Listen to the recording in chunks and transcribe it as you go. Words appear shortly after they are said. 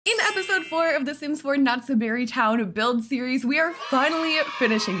In episode 4 of the Sims 4 Not So Berry Town build series, we are finally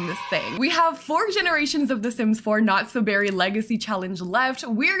finishing this thing. We have 4 generations of the Sims 4 Not So Berry Legacy Challenge left.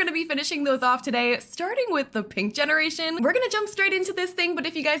 We're gonna be finishing those off today, starting with the pink generation. We're gonna jump straight into this thing, but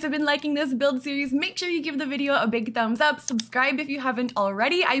if you guys have been liking this build series, make sure you give the video a big thumbs up. Subscribe if you haven't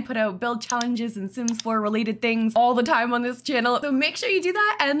already. I put out build challenges and Sims 4 related things all the time on this channel, so make sure you do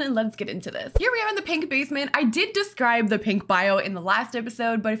that, and let's get into this. Here we are in the pink basement. I did describe the pink bio in the last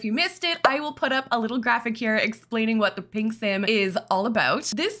episode, but if you missed it, I will put up a little graphic here explaining what the pink sim is all about.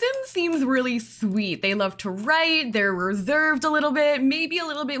 This sim seems really sweet. They love to write, they're reserved a little bit, maybe a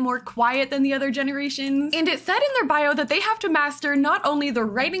little bit more quiet than the other generations. And it said in their bio that they have to master not only the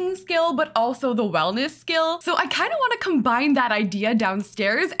writing skill, but also the wellness skill. So I kind of want to combine that idea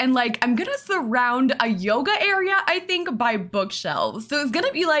downstairs, and like, I'm gonna surround a yoga area, I think, by bookshelves. So it's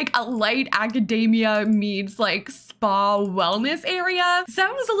gonna be like a light academia meets like spa wellness area.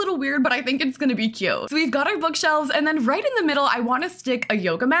 Sounds a little weird, but I think it's gonna be cute. So we've got our bookshelves, and then right in the middle, I want to stick a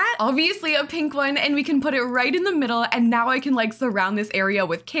yoga mat, obviously a pink one, and we can put it right in the middle, and now I can like surround this area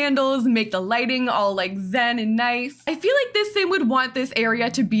with candles, make the lighting all like zen and nice. I feel like this sim would want this area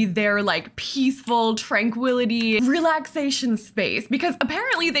to be their like peaceful tranquility, relaxation space, because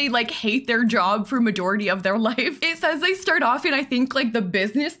apparently they like hate their job for majority of their life. It says they start off in, I think, like the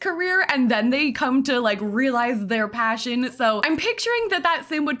business career, and then they come to like realize their passion. So I'm picturing that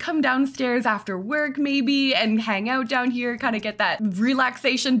sim would come downstairs after work maybe and hang out down here, kind of get that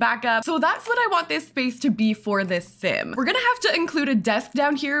relaxation back up. So that's what I want this space to be for this sim. We're gonna have to include a desk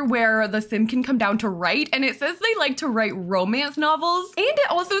down here where the sim can come down to write, and it says they like to write romance novels, and it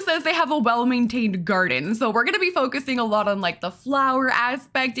also says they have a well-maintained garden. So we're gonna be focusing a lot on like the flower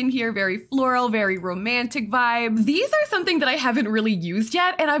aspect in here, very floral, very romantic vibes. These are something that I haven't really used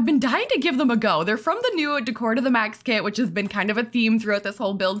yet, and I've been dying to give them a go. They're from the new Decor to the Max kit, which has been kind of a theme throughout this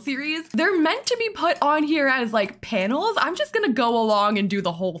whole build series. They're meant to be put on here as like panels. I'm just gonna go along and do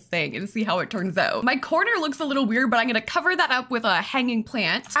the whole thing and see how it turns out. My corner looks a little weird, but I'm gonna cover that up with a hanging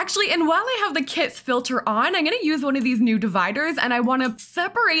plant. Actually, and while I have the kit's filter on, I'm gonna use one of these new dividers, and I wanna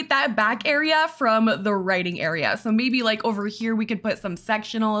separate that back area from the writing area. So maybe like over here, we could put some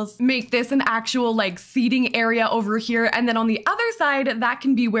sectionals, make this an actual like seating area over here. And then on the other side, that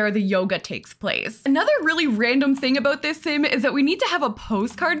can be where the yoga takes place. Another really random thing about this sim is that we need to have a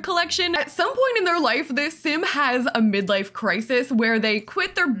postcard collection. At some point in their life, this sim has a midlife crisis where they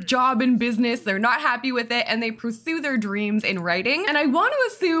quit their job in business, they're not happy with it, and they pursue their dreams in writing. And I want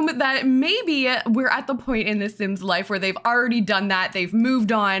to assume that maybe we're at the point in this sim's life where they've already done that, they've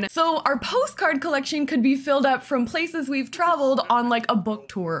moved on. So our postcard collection could be filled up from places we've traveled on like a book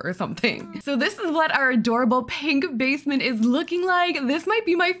tour or something. So this is what our adorable pink basement is looking like. This might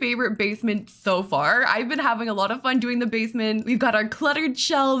be my favorite basement so far. I've been having a lot of fun doing the basement. We've got our cluttered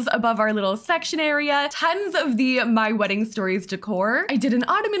shelves above our little section area, tons of the My Wedding Stories decor. I did an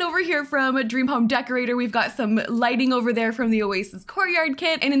ottoman over here from Dream Home Decorator. We've got some lighting over there from the Oasis Courtyard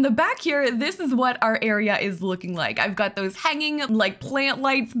kit. And in the back here, this is what our area is looking like. I've got those hanging like plant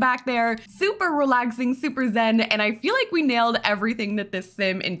lights back there. Super relaxing, super zen. And I feel like we nailed everything that this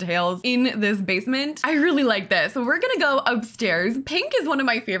sim entails in this basement. I really like this. So we're gonna go upstairs. Pink is one of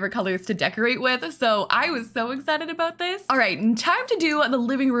my favorite colors to decorate with, so I was so excited about this. All right, time to do the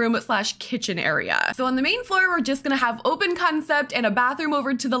living room slash kitchen area. So on the main floor, we're just gonna have open concept and a bathroom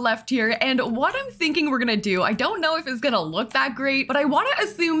over to the left here. And what I'm thinking we're gonna do, I don't know if it's gonna look that great, but I wanna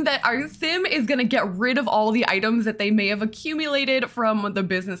assume that our sim is gonna get rid of all the items that they may have accumulated from the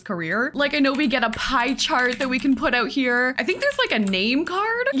business career. Like I know we get a pie chart that we can put out here. I think there's like a name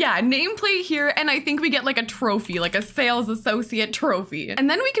card. Yeah, nameplate here. And I think we get like a trophy, like a sales associate trophy. And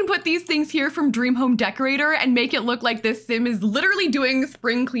then we can put these things here from Dream Home Decorator and make it look like this sim is literally doing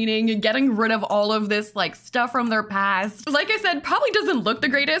spring cleaning, getting rid of all of this like stuff from their past. Like I said, probably doesn't look the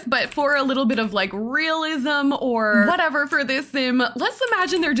greatest, but for a little bit of like realism or whatever for this sim, let's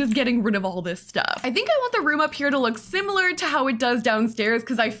imagine they're just getting rid of all this stuff. I think I want the room up here to look similar to how it does downstairs,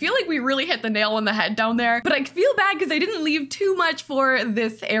 because I feel like we really hit the nail on the head down there, but I feel bad because I didn't leave too much for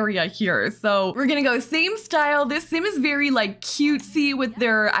this area here. So we're gonna go same style. This sim is very like cutesy with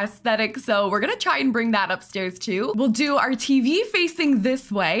their aesthetic, so we're gonna try and bring that upstairs too. We'll do our TV facing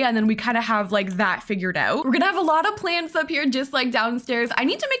this way, and then we kind of have like that figured out. We're gonna have a lot of plants up here just like downstairs. I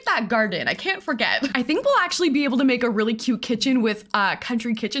need to make that garden, I can't forget. I think we'll actually be able to make a really cute kitchen with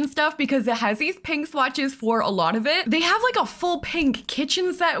country kitchen stuff, because it has these pink swatches for a lot of it. They have like a full pink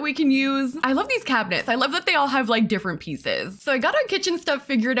kitchen set we can use. I love these cabinets. I love that they all have like different pieces. So I got our kitchen stuff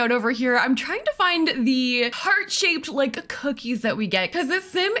figured out over here. I'm trying to find the heart-shaped like cookies that we get, because this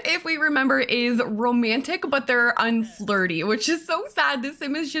sim, if we remember, is romantic, but they're unflirty, which is so sad. This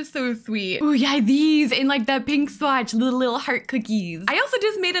sim is just so sweet. Oh yeah, these in like that pink swatch, little heart cookies. I also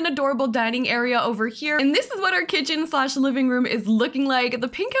just made an adorable dining area over here, and this is what our kitchen slash living room is looking like. The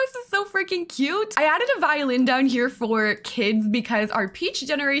pink house is so freaking cute. I added a violin down here for kids because our Peach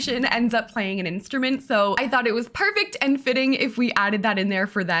generation ends up playing an instrument, so I thought it was perfect and fitting if we added that in there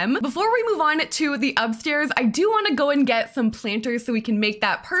for them. Before we move on to the upstairs, I do want to go and get some planters so we can make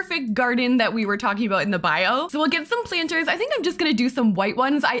that perfect garden that we were talking about in the bio. So we'll get some planters. I think I'm just gonna do some white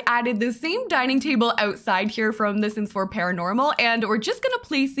ones. I added the same dining table outside here from The Sims 4 Paranormal, and we're just gonna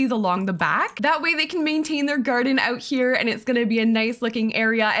place these along the back. That way they can maintain their garden out here, and it's gonna be a nice looking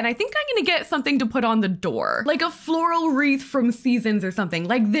area. And I think I'm gonna get something to put on the door, like a floral wreath from Seasons or something.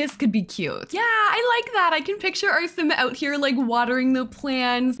 Like this could be cute. Yeah, I like that. I can picture our sim out here like watering the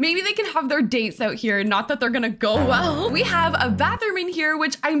plants. Maybe they can have their dates out here. Not that they're gonna go well. We have a bathroom in here,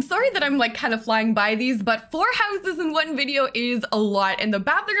 which I'm sorry that I'm like kind of flying by these, but 4 houses in one video is a lot, and the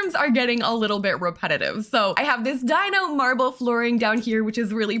bathrooms are getting a little bit repetitive. So I have this dino marble flooring down here, which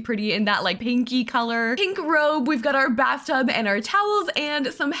is really pretty in that like pinky color. Pink robe. We've got our bathtub and our towels and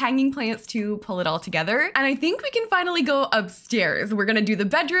some hanging plants to pull it all together. And I think we can finally go upstairs. We're gonna do the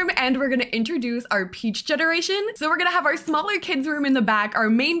bedroom and we're gonna introduce our Peach generation. So we're gonna have our smaller kids room in the back, our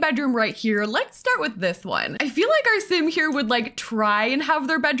main bedroom right here. Let's start with this one. I feel like our sim here would like try and have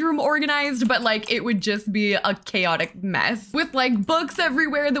their bedroom organized, but like it would just be a chaotic mess with like books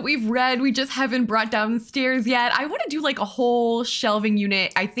everywhere that we've read. We just haven't brought downstairs yet. I want to do like a whole shelving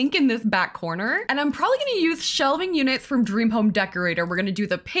unit, I think, in this back corner. And I'm probably going to use shelving units from Dream Home Decorator. We're going to do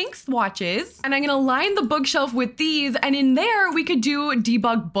the pink swatches, and I'm going to line the bookshelf with these. And in there, we could do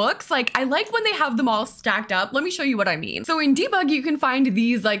debug books. Like I like when they have them all stacked up. Let me show you what I mean. So in debug, you can find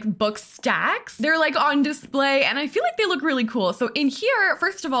these like book stacks. They're like on display, and I feel like they look really cool. So in here,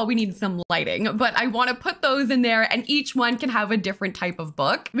 first of all, we need some lighting, but I want to put those in there, and each one can have a different type of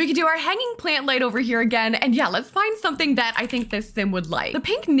book. We could do our hanging plant light over here again. And yeah, let's find something that I think this sim would like. The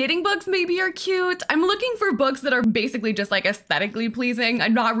pink knitting books maybe are cute. I'm looking for books that are basically just like aesthetically pleasing.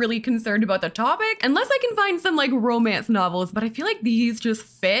 I'm not really concerned about the topic unless I can find some like romance novels, but I feel like these just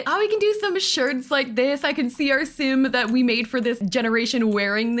fit. Oh, we can do some shirts like this. I can see our sim that we made for this generation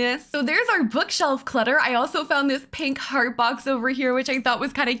wearing this. So there's our bookshelf clutter. I also found this pink heart box over here, which I thought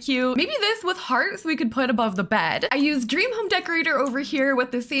was kind of cute. Maybe this with hearts we could put above the bed. I used Dream Home Decorator over here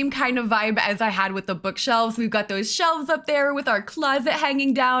with the same kind of vibe as I had with the bookshelves. We've got those shelves up there with our closet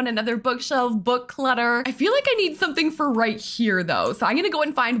hanging down, another bookshelf, book clutter. I feel like I need something for right here though. So I'm gonna go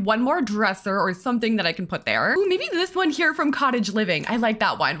and find one more dresser or something that I can put there. Ooh, maybe this one here from Cottage Living. I like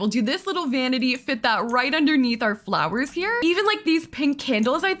that one. We'll do this little vanity, fit that right underneath our flowers here. Even like these pink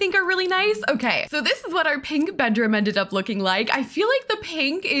candles I think are really nice. Okay, so this is what our pink bedroom ended up looking like. I feel like the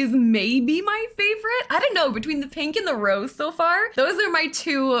pink is maybe my favorite. I don't know, between the pink and the rose so far, those are my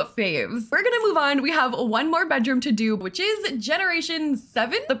 2 faves. We're gonna move on. We have one more bedroom to do, which is generation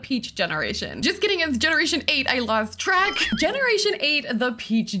 7, the Peach generation. Just kidding, it's generation 8. I lost track. Generation 8, the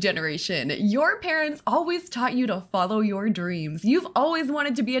Peach generation. Your parents always taught you to follow your dreams. You've always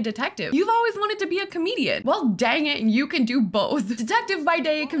wanted to be a detective. You've always wanted to be a comedian. Well, dang it, you can do both. Detective by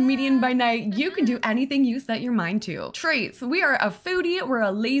day, comedian by night. You can do anything you set your mind to. Traits: we are a foodie, we're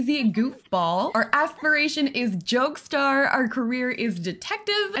a lazy goofball. Our aspiration is joke star. Our career is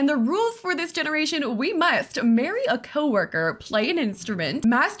detective. And the rules for this generation: we must marry a coworker, play an instrument,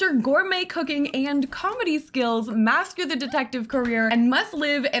 master gourmet cooking and comedy skills, master the detective career, and must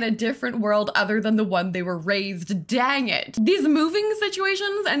live in a different world other than the one they were raised. Dang it. These moving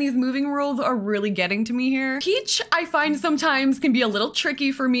situations and these moving rules are really getting to me here. Peach, I find sometimes can be a little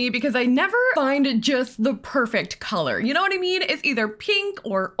tricky for me because I never find just the perfect color. You know what I mean? It's either pink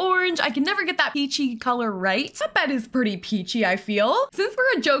or orange. I can never get that peachy color right. That bed is pretty peachy, I feel. Since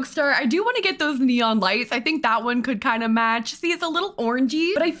we're a joke star, I do want to get those neon lights. I think that one could kind of match. See, it's a little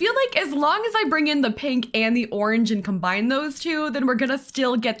orangey, but I feel like as long as I bring in the pink and the orange and combine those two, then we're gonna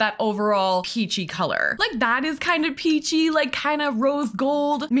still get that overall peachy color. Like that is kind of peachy, like kind of rose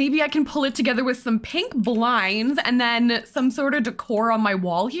gold. Maybe I can pull it together with some pink blinds and then some sort of decor on my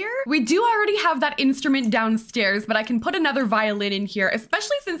wall here. We do already have that instrument downstairs, but I can put another violin in here,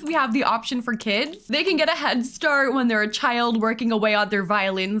 especially since we have the option for kids. They can get a head start when they're a child working away on their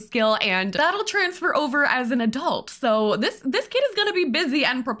violin skill, and that'll transfer over as an adult. So this kid is gonna be busy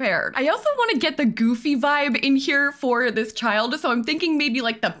and prepared. I also want to get the goofy vibe in here for this child, so I'm thinking maybe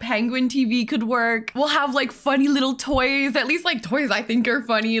like the penguin TV could work. We'll have like funny little toys toys, at least like toys I think are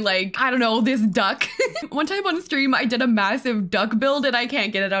funny. Like, I don't know, this duck. One time on stream, I did a massive duck build and I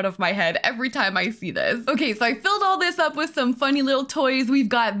can't get it out of my head every time I see this. Okay, so I filled all this up with some funny little toys. We've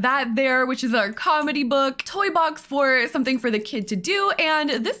got that there, which is our comedy book, toy box for something for the kid to do, and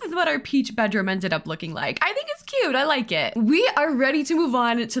this is what our peach bedroom ended up looking like. I think it's cute, I like it. We are ready to move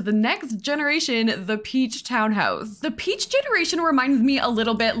on to the next generation, the peach townhouse. The peach generation reminds me a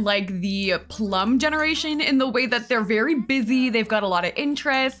little bit like the plum generation in the way that they're very busy, they've got a lot of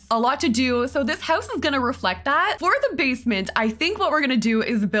interests, a lot to do, so this house is gonna reflect that. For the basement, I think what we're gonna do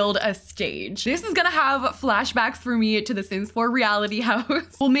is build a stage. This is gonna have flashbacks for me to the Sims 4 reality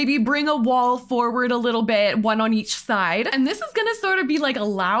house. We'll maybe bring a wall forward a little bit, one on each side, and this is gonna sort of be like a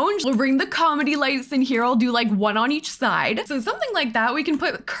lounge. We'll bring the comedy lights in here, I'll do like one on each side. So something like that, we can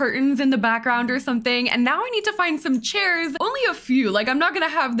put curtains in the background or something, and now I need to find some chairs, only a few. Like, I'm not gonna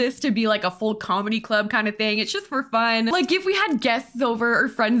have this to be like a full comedy club kind of thing, it's just for fun. Like, if we had guests over or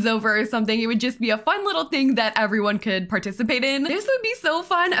friends over or something, it would just be a fun little thing that everyone could participate in. This would be so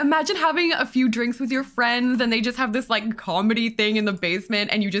fun. Imagine having a few drinks with your friends and they just have this like comedy thing in the basement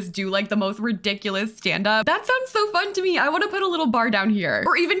and you just do like the most ridiculous stand-up. That sounds so fun to me. I want to put a little bar down here.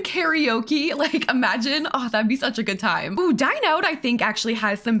 Or even karaoke. Like, imagine. Oh, that'd be such a good time. Ooh, Dine Out I think actually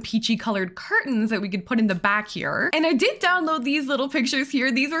has some peachy colored curtains that we could put in the back here. And I did download these little pictures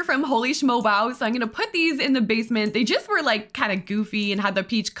here. These were from Holy Schmo Wow, so I'm gonna put these in the basement. They just were like kind of goofy and had the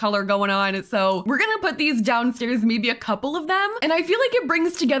peach color going on. So we're gonna put these downstairs, maybe a couple of them. And I feel like it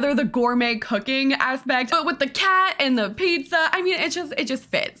brings together the gourmet cooking aspect, but with the cat and the pizza, I mean, it just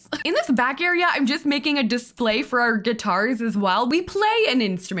fits. In this back area, I'm just making a display for our guitars as well. We play an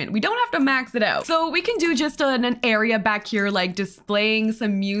instrument. We don't have to max it out. So we can do just an area back here, like displaying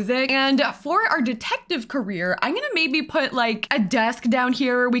some music. And for our detective career, I'm gonna maybe put like a desk down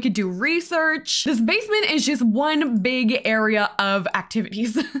here. We could do research. This basement is just one big area of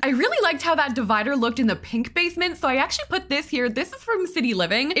activities. I really liked how that divider looked in the pink basement, so I actually put this here. This is from City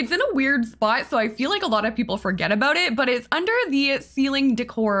Living. It's in a weird spot, so I feel like a lot of people forget about it, but it's under the ceiling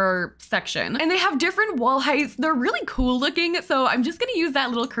decor section. And they have different wall heights. They're really cool looking, so I'm just gonna use that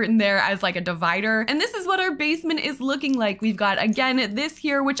little curtain there as like a divider. And this is what our basement is looking like. We've got, again, this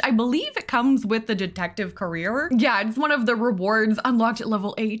here, which I believe it comes with the detective career. Yeah, it's one of the rewards unlocked at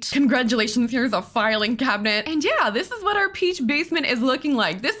level 8. Congratulations, here's a filing cabinet. And yeah, this is what our peach basement is looking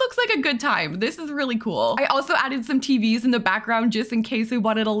like. This looks like a good time. This is really cool. I also added some TVs in the background just in case we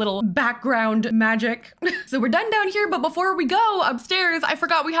wanted a little background magic. So we're done down here, but before we go upstairs, I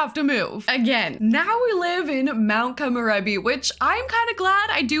forgot we have to move. Again, now we live in Mount Kamarebi, which I'm kind of glad.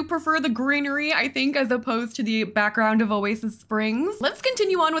 I do prefer the greenery, I think, as opposed to the background of Oasis Springs. Let's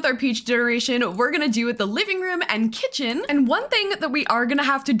continue on with our peach generation. We're gonna do the living room and kitchen. And one thing that we are gonna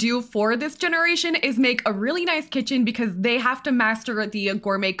have to do for this generation is make a really nice kitchen because they have to master the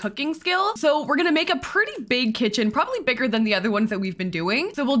gourmet cooking skill. So we're gonna make a pretty big kitchen, probably bigger than the other ones that we've been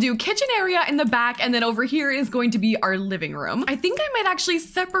doing. So we'll do kitchen area in the back, and then over here is going to be our living room. I think I might actually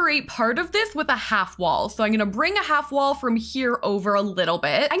separate part of this with a half wall. So I'm gonna bring a half wall from here over a little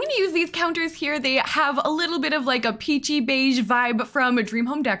bit. I'm gonna use these counters here. They have a little bit of like a peachy beige vibe from a Dream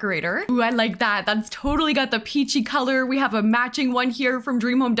Home Decorator. Ooh, I like that. That's totally got the peachy color. We have a matching one here from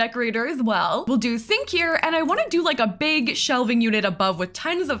Dream Home Decorator as well. We'll do sink here, and I want to do like a big shelving unit above with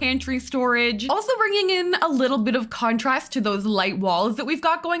tons of pantry storage. Also bringing in a little bit of contrast to those light walls that we've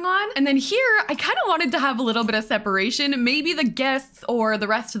got going on. And then here, I kind of wanted to have a little bit of separation. Maybe the guests or the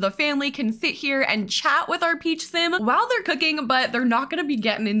rest of the family can sit here and chat with our peach sim while they're cooking, but they're not gonna be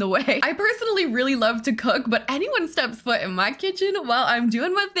getting in the way. I personally really love to cook, but anyone steps foot in my kitchen while I'm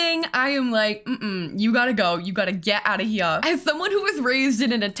doing my thing, I am like, you gotta go. You gotta get out of here. As someone who was raised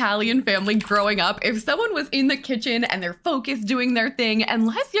in an Italian family growing up, if someone was in the kitchen and they're focused doing their thing,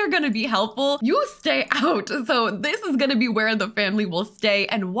 unless you're gonna be helpful, you stay out. So this is gonna be where the family will stay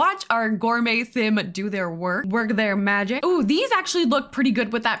and watch our gourmet sim do their work their magic. Ooh, these actually look pretty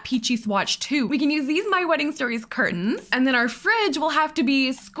good with that peachy swatch too. We can use these My Wedding Stories curtains, and then our fridge will have to be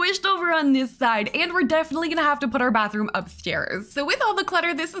squished over on this side, and we're definitely gonna have to put our bathroom upstairs. So with all the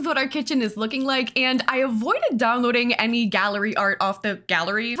clutter, this is what our kitchen is looking like, and I avoided downloading any gallery art off the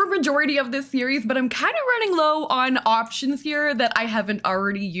gallery for majority of this series, but I'm kind of running low on options here that I haven't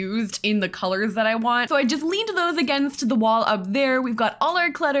already used in the colors that I want. So I just leaned those against the wall up there. We've got all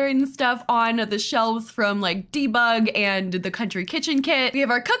our clutter and stuff on the shelves from like Debug and the Country Kitchen Kit. We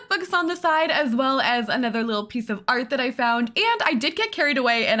have our cookbooks on the side, as well as another little piece of art that I found. And I did get carried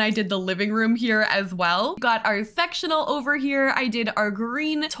away and I did the living room here as well. Got our sectional over here. I did our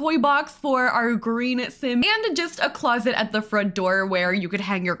green toy box for our green sim, and just a closet at the front door where you could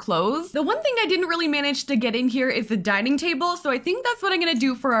hang your clothes. The one thing I didn't really manage to get get in here is the dining table. So I think that's what I'm gonna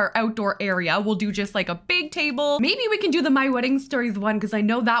do for our outdoor area. We'll do just like a big table. Maybe we can do the My Wedding Stories one because I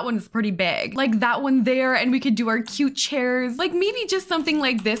know that one's pretty big. Like that one there, and we could do our cute chairs. Like maybe just something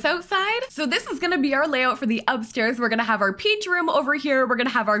like this outside. So this is gonna be our layout for the upstairs. We're gonna have our peach room over here. We're gonna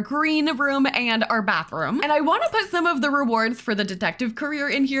have our green room and our bathroom. And I wanna put some of the rewards for the detective career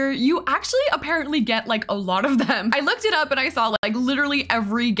in here. You actually apparently get like a lot of them. I looked it up and I saw like literally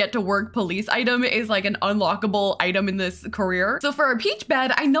every get to work police item is like an unlockable item in this career. So for our peach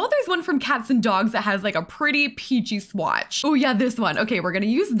bed, I know there's one from Cats and Dogs that has like a pretty peachy swatch. Oh yeah, this one. Okay, we're gonna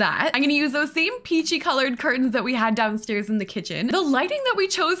use that. I'm gonna use those same peachy colored curtains that we had downstairs in the kitchen. The lighting that we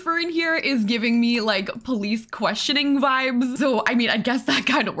chose for in here is giving me like police questioning vibes. So I mean, I guess that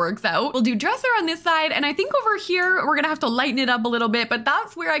kind of works out. We'll do dresser on this side, and I think over here, we're gonna have to lighten it up a little bit, but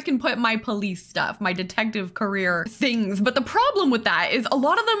that's where I can put my police stuff, my detective career things. But the problem with that is a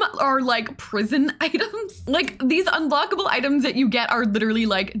lot of them are like prison items. Like these unlockable items that you get are literally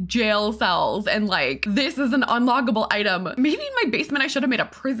like jail cells, and like this is an unlockable item. Maybe in my basement I should have made a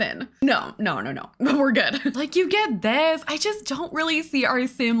prison. No, we're good. Like you get this. I just don't really see our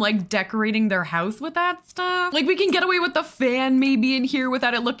sim like decorating their house with that stuff. Like we can get away with the fan maybe in here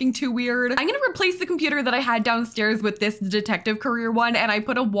without it looking too weird. I'm gonna replace the computer that I had downstairs with this detective career one, and I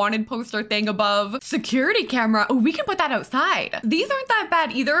put a wanted poster thing above. Security camera. Oh, we can put that outside. These aren't that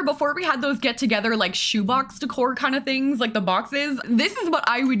bad either. Before we had those get together like shoebox decor kind of things, like the boxes. This is what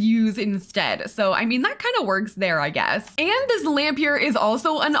I would use instead. So I mean, that kind of works there, I guess. And this lamp here is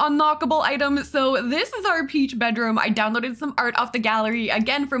also an unlockable item. So this is our peach bedroom. I downloaded some art off the gallery,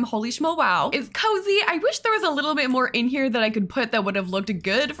 again from Holy Schmo Wow. It's cozy. I wish there was a little bit more in here that I could put that would have looked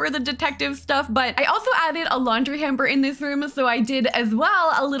good for the detective stuff, but I also added a laundry hamper in this room. So I did as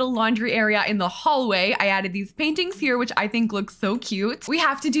well a little laundry area in the hallway. I added these paintings here, which I think looks so cute. We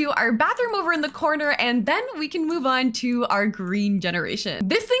have to do our bathroom over in the corner, and then we can move on to our green generation.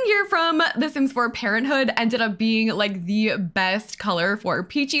 This thing here from The Sims 4 Parenthood ended up being like the best color for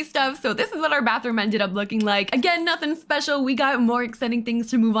peachy stuff. So this is what our bathroom ended up looking like. Again, nothing special. We got more exciting things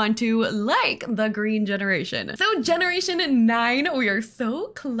to move on to, like the green generation. So generation 9, we are so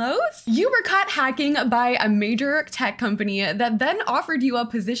close. You were caught hacking by a major tech company that then offered you a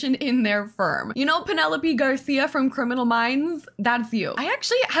position in their firm. You know Penelope Garcia from Criminal Minds? That's you. I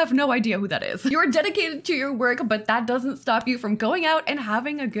actually have no idea who that is. You're dedicated to your work, but that doesn't stop you from going out and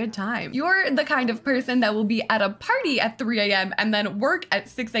having a good time. You're the kind of person that will be at a party at 3 a.m. and then work at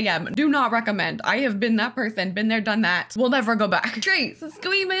 6 a.m. Do not recommend. I have been that person, been there, done that. We'll never go back. Traits: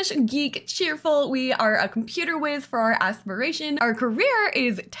 squeamish, geek, cheerful. We are a computer whiz for our aspiration. Our career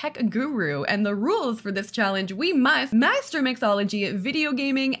is tech guru, and the rules for this challenge: we must master mixology, video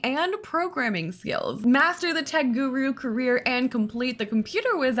gaming, and programming skills. Master the tech guru career and complete the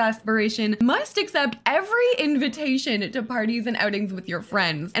computer whiz aspiration. Must accept every invitation to parties and outings with your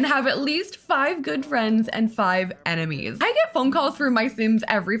friends, and have at least 5 good friends and 5 enemies. I get phone calls from my Sims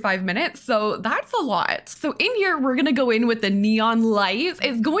every 5 minutes, so that's a lot. So in here, we're gonna go in with the neon lights.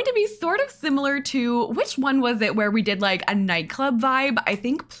 It's going to be sort of similar to, which one was it where we did like a nightclub vibe? I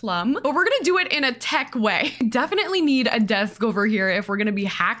think Plum, but we're gonna do it in a tech way. Definitely need a desk over here if we're gonna be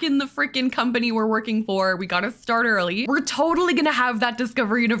hacking the freaking company we're working for. We gotta start early. We're totally gonna have that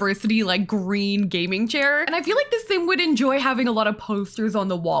Discover University like green gaming chair. And I feel like the Sim would enjoy having a lot of posters on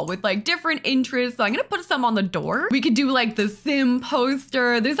the wall with like different interests. So I'm gonna put some on the door. We could do like the Sim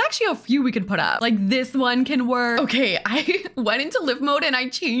poster. There's actually a few we could put up. Like this one can work. Okay, I went into live mode and I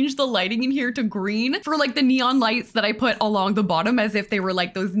changed the lighting in here to green for like the neon lights that I put along the bottom, as if they were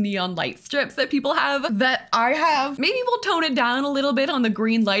like those neon light strips that people have, that I have. Maybe we'll tone it down a little bit on the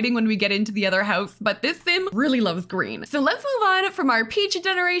green lighting when we get into the other house, but this Sim really loves green. So let's move on from our peach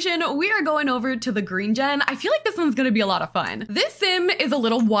generation. We are going over to the green gen. I feel like this one's gonna be a lot of fun. This Sim is a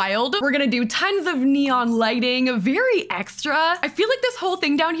little wild. We're gonna do tons of neon lighting, very extra. I feel like this whole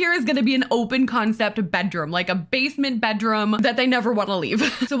thing down here is gonna be an open concept bedroom, like a basement bedroom that they never want to leave.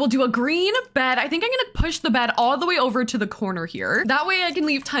 So we'll do a green bed. I think I'm gonna push the bed all the way over to the corner here. That way I can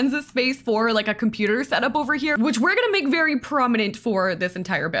leave tons of space for like a computer setup over here, which we're gonna make very prominent for this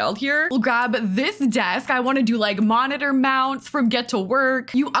entire build here. We'll grab this desk. I want to do like monitor mounts from Get to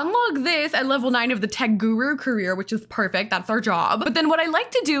Work. You unlock this at level 9 of the Tech Guru career, which is perfect. That's our job. But then what I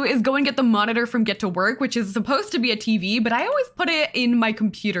like to do is go and get the monitor from Get to Work, which is supposed to be a TV, but I always put it in my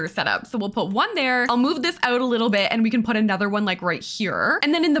computer setup. So we'll put one there. I'll move this out a little bit and we can put another one like right here.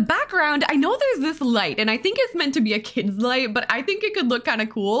 And then in the background, I know there's this light and I think it's meant to be a kid's light, but I think it could look kind of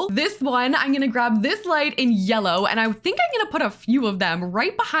cool. This one, I'm gonna grab this light in yellow and I think I'm gonna put a few of them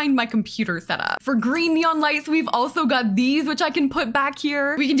right behind my computer setup. For green neon lights, we've also got these, which I can put back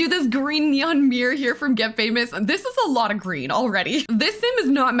here. We can do this green neon one mirror here from Get Famous. This is a lot of green already. This sim is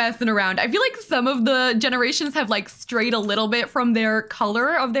not messing around. I feel like some of the generations have like strayed a little bit from their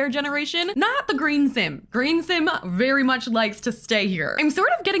color of their generation. Not the green sim. Green sim very much likes to stay here. I'm sort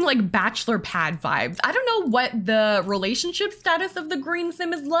of getting like bachelor pad vibes. I don't know what the relationship status of the green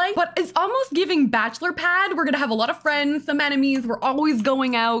sim is like, but it's almost giving bachelor pad. We're gonna have a lot of friends, some enemies. We're always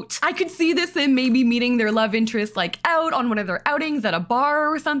going out. I could see this sim maybe meeting their love interest like out on one of their outings at a bar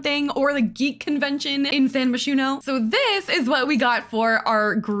or something, or the geek convention in San Myshuno. So this is what we got for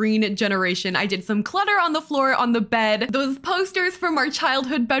our green generation. I did some clutter on the floor, on the bed, those posters from our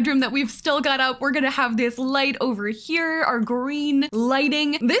childhood bedroom that we've still got up. We're gonna have this light over here, our green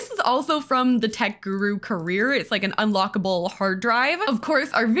lighting. This is also from the Tech Guru career. It's like an unlockable hard drive. Of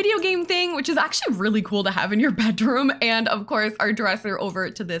course, our video game thing, which is actually really cool to have in your bedroom. And of course, our dresser over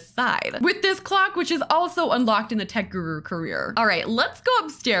to this side with this clock, which is also unlocked in the Tech Guru career. All right, let's go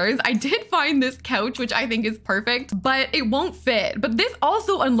upstairs. I did find this couch, which I think is perfect, but it won't fit. But this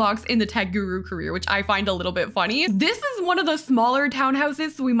also unlocks in the Tech Guru career, which I find a little bit funny. This is one of the smaller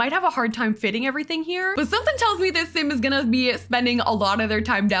townhouses, so we might have a hard time fitting everything here. But something tells me this sim is gonna be spending a lot of their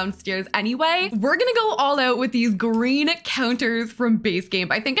time downstairs anyway. We're gonna go all out with these green counters from base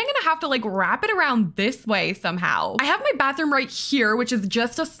game. I think I'm gonna have to like wrap it around this way somehow. I have my bathroom right here, which is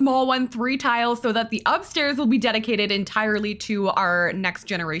just a small one, 3 tiles, so that the upstairs will be dedicated entirely to our next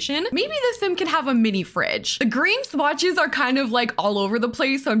generation. Maybe this sim can have a mini fridge. The green swatches are kind of like all over the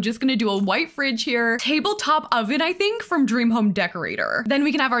place, so I'm just gonna do a white fridge here. Tabletop oven, I think, from Dream Home Decorator. Then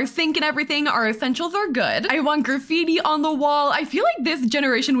we can have our sink and everything. Our essentials are good. I want graffiti on the wall. I feel like this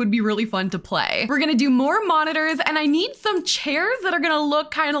generation would be really fun to play. We're gonna do more monitors, and I need some chairs that are gonna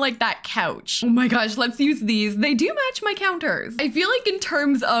look kind of like that couch. Oh my gosh, let's use these. They do match my counters. I feel like in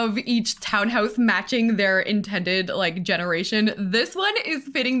terms of each townhouse matching their intended like generation, this one is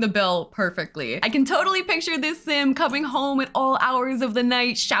fitting the bill perfectly. I can totally picture this sim coming home at all hours of the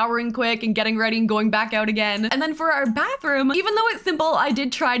night, showering quick and getting ready and going back out again. And then for our bathroom, even though it's simple, I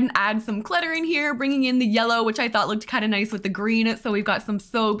did try and add some clutter in here, bringing in the yellow, which I thought looked kind of nice with the green. So we've got some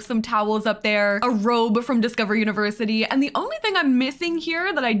soap, some towels up there, a robe from Discover University. And the only thing I'm missing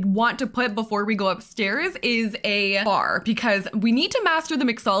here that I want to put before we go upstairs is a bar, because we need to master the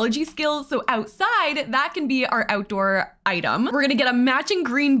mixology skills. So outside, that can be our outdoor item. We're gonna get a matching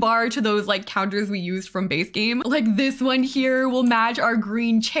green bar to those like counters we used from base game. Like this one here will match our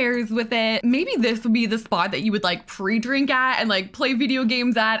green chairs with it. Maybe this would be the spot that you would like pre-drink at and like play video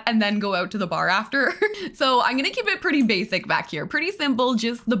games at and then go out to the bar after. So I'm gonna keep it pretty basic back here. Pretty simple,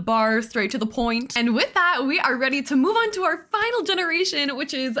 just the bar, straight to the point. And with that, we are ready to move on to our final generation,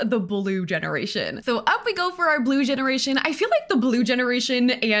 which is the blue generation. So up we go for our blue generation. I feel like the blue generation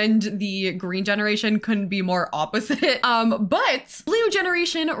and the green generation couldn't be more opposite. But blue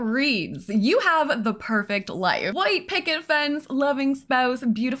generation reads, you have the perfect life. White picket fence, loving spouse,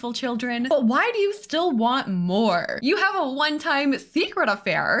 beautiful children. But why do you still want more? You have a one-time secret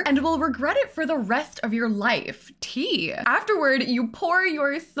affair and will regret it for the rest of your life. T. Afterward, you pour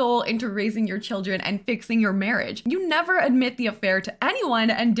your soul into raising your children and fixing your marriage. You never admit the affair to anyone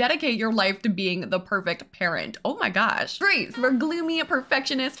and dedicate your life to being the perfect parent. Oh my gosh. Great. So we're gloomy,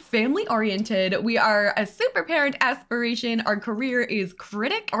 perfectionist, family-oriented. We are a super parent aspiration. Our career is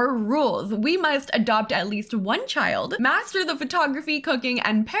critic. Our rules: we must adopt at least one child, master the photography, cooking,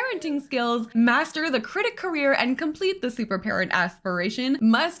 and parenting skills, master the critic career, and complete the super parent aspiration,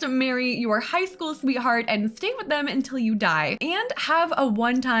 must marry your high school sweetheart and stay with them until you die, and have a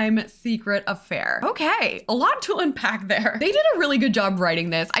one-time secret affair. Okay, a lot to unpack there. They did a really good job writing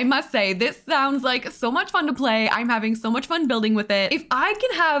this. I must say, this sounds like so much fun to play. I'm having so much fun building with it. If I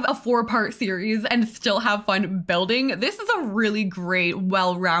can have a 4-part series and still have fun building, this is a really great,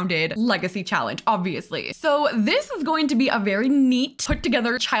 well-rounded legacy challenge, obviously. So this is going to be a very neat,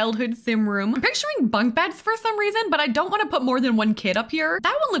 put-together childhood sim room. I'm picturing bunk beds for some reason, but I don't want to put more than one kid up here.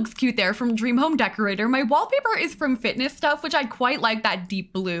 That one looks cute there from Dream Home Decorator. My wallpaper is from Fitness Stuff, which I quite like that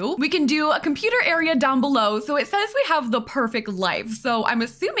deep blue. We can do a computer area down below. So it says we have the perfect life. So I'm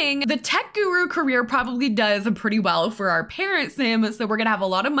assuming the Tech Guru career probably does pretty well for our parent sim. So we're gonna have a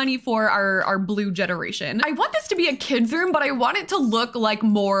lot of money for our blue generation. I want this to be a kids room, but I want it to look like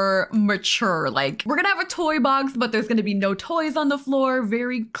more mature. Like we're gonna have a toy box, but there's gonna be no toys on the floor,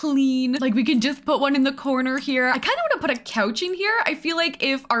 very clean. Like we can just put one in the corner here. I kind of want to put a couch in here. I feel like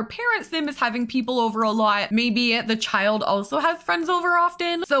if our parent sim is having people over a lot, maybe the child also has friends over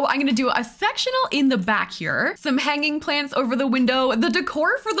often. So I'm gonna do a sectional in the back here, some hanging plants over the window. The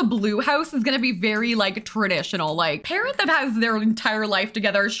decor for the blue house is gonna be very like traditional, like parent that has their entire life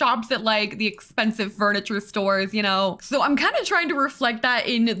together, shops at like the expensive furniture stores, you know? So I'm kind of trying to reflect that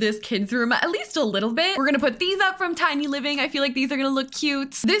in this kids room at least a little bit. We're gonna put these up from Tiny Living. I feel like these are gonna look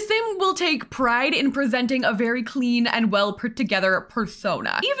cute. This sim will take pride in presenting a very clean and well put together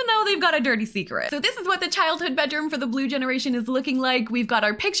persona, even though they've got a dirty secret. So this is what the childhood bedroom for the blue generation is looking like. We've got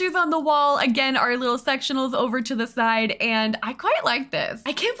our pictures on the wall, again, our little sectionals over to the side, and I quite like this.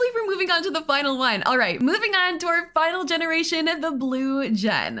 I can't believe we're moving on to the final one. All right, moving on to our final generation, the blue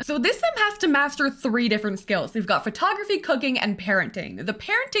gen. So this sim has to master 3 different skills. We've got photography, cooking, and parenting. The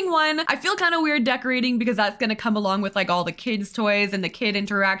parenting one, I feel kind of weird decorating because that's gonna come along with like all the kids' toys and the kid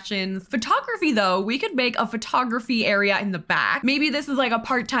interactions. Photography though, we could make a photography area in the back. Maybe this is like a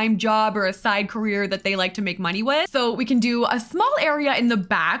part-time job or a side career that they like to make money with. So we can do a small area in the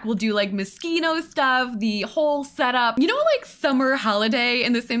back. We'll do like Moschino stuff, the whole setup. You know, like Summer Holiday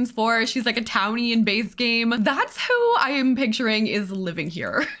in The Sims 4, she's like a townie in base game. That's who I am picturing is living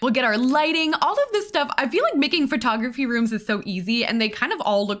here. We'll get our lighting, all of this stuff. I feel like making photography rooms is so easy and they kind of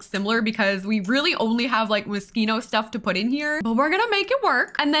all look similar because we really only have like Moschino stuff to put in here, but we're gonna make it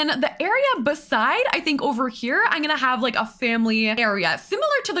work. And then the area beside, I think over here, I'm gonna have like a family area, similar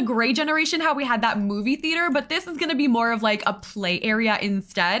to the gray generation, how we had that movie theater, but this is gonna be more of like a play area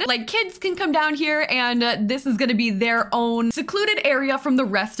instead. Like kids can come down here and this is gonna be their own secluded area from the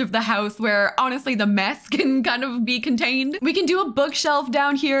rest of the house where honestly the mess can kind of be contained. We can do a bookshelf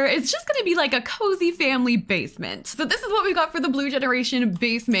down here. It's just gonna be like a cozy family basement. So this is what we've got for the blue generation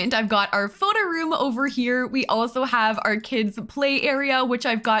basement. I've got our photo room over here. We also have our kids play area, which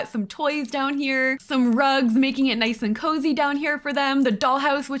I've got some toys down here, some rugs, making it nice and cozy down here for them, the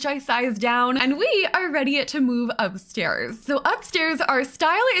dollhouse, which I sized down, and we are ready to move upstairs. So upstairs, our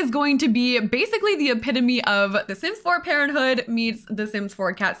style is going to be basically the epitome of The Sims 4 Parenthood meets The Sims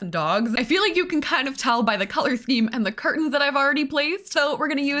 4 Cats and Dogs. I feel like you can kind of tell by the color scheme and the curtains that I've already placed. So we're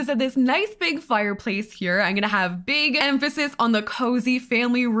gonna use this nice big fireplace here. I'm gonna have big emphasis on the cozy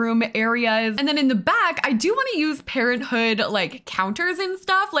family room areas. And then in the back, I do want to use Parenthood like counters and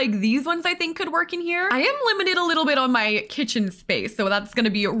stuff. Like these ones I think could work in here. I am limited a little bit on my kitchen space, so that's gonna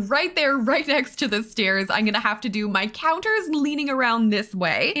be right there, right next to the stairs. I'm gonna have to do my counters leaning around this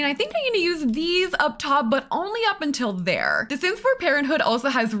way. And I think I'm gonna use these up top, but only up until there. The Sims 4 Parenthood also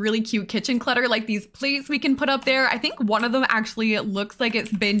has really cute kitchen clutter, like these plates we can put up there. I think one of them actually looks like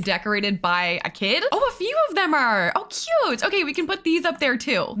it's been decorated by a kid. Oh, a few of them are. Oh, cute. Okay, we can put these up there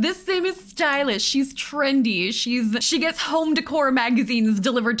too. This sim is stylish. She's trendy. She gets home decor magazines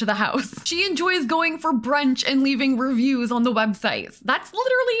delivered to the house. She enjoys going for brunch and leaving reviews on the websites. That's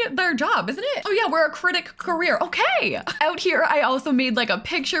literally their job, isn't it? Oh yeah, we're a critic career. Okay. Out here, I also made like a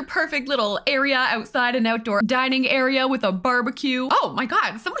picture perfect little area outside, an outdoor dining area with a barbecue. Oh my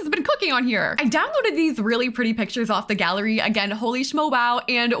God, someone's been cooking on here. I downloaded these really pretty pictures off the gallery. Again, holy schmo wow.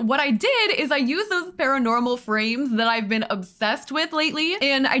 And what I did is I used those paranormal frames that I've been obsessed with lately.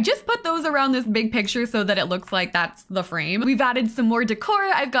 And I just put those around this big picture so that it looks like that's the frame. We've added some more decor.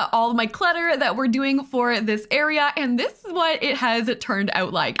 I've got all my clutter that we're doing for this area. And this is what it has turned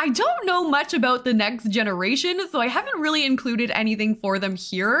out like. I don't know much about the next generation, so I haven't really included anything for them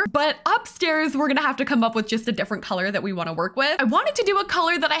here. But upstairs, we're gonna have to come up with just a different color that we want to work with. I wanted to do a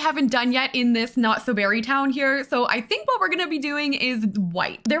color that I haven't done yet in this Not So Berry town here. So I think what we're gonna be doing is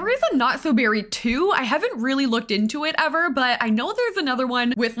white. There is a Not So Berry 2. I haven't really looked into it ever, but I know there's another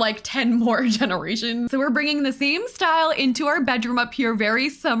one with like 10 more generations. So we're bringing the same style into our bedroom up here. Very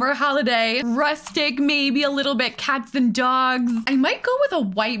summer holiday, rustic, maybe a little bit cats and dogs. I might go with a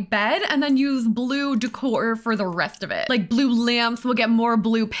white bed and then use blue decor for the rest of it. Like blue lamps, we'll get more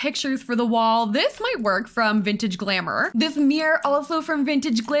blue pictures for the wall. This might work from Vintage Glamour. This mirror also from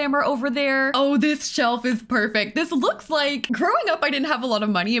Vintage Glamour over there. Oh, this shelf is perfect. This looks like, growing up I didn't have a lot of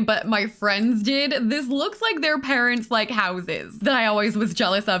money, but my friends did. This looks like their parents' like houses that I always was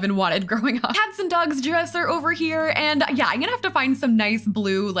jealous of and wanted growing up. Cats and dogs dresser over here. And yeah, I'm gonna have to find some nice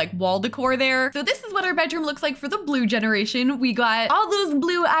blue like wall decor there. So this is what our bedroom looks like for the blue generation. We got all those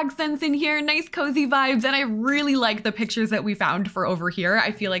blue accents in here, nice cozy vibes. And I really like the pictures that we found for over here.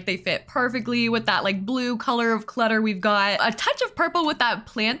 I feel like they fit perfectly with that like blue color of clutter. We've got a touch of purple with that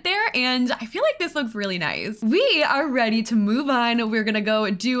plant there. And I feel like this looks really nice. We are ready to move on. We're gonna go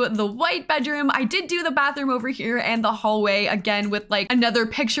do the white bedroom. I did do the bathroom over here and the hallway again with like another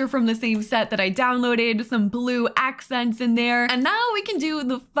picture from the same set that I downloaded, some blue accents in there. And now we can do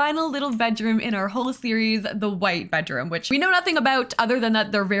the final little bedroom in our whole series, the white bedroom, which we know nothing about other than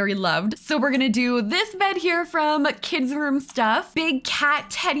that they're very loved. So we're gonna do this bed here from Kids Room Stuff. Big cat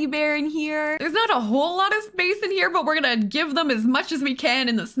teddy bear in here. There's not a whole lot of space in here, but we're gonna give them as much as we can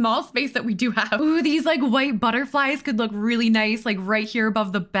in the small space that we do have. Ooh, these like white butterflies could look really nice, like right here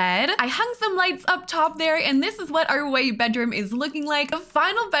above the bed. I hung some lights up top there, and this is what our white bedroom is looking like. The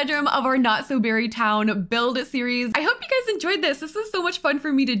final bedroom of our Not So Berry Town build series. I hope you guys enjoyed this. This was so much fun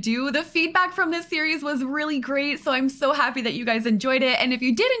for me to do. The feedback from this series was really great, so I'm so happy that you guys enjoyed it. And if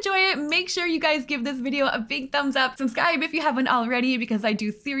you did enjoy it, make sure you guys give this video a big thumbs up. Subscribe if you haven't already, because I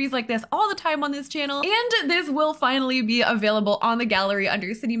do series like this all the time on this channel. And this will finally be available on the gallery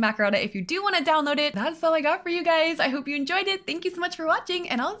under Sydney Macoretta if you do want to download it. That's all I got for you guys. I hope you enjoyed it. Thank you so much for watching,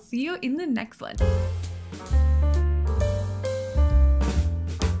 and I'll see you in the next one.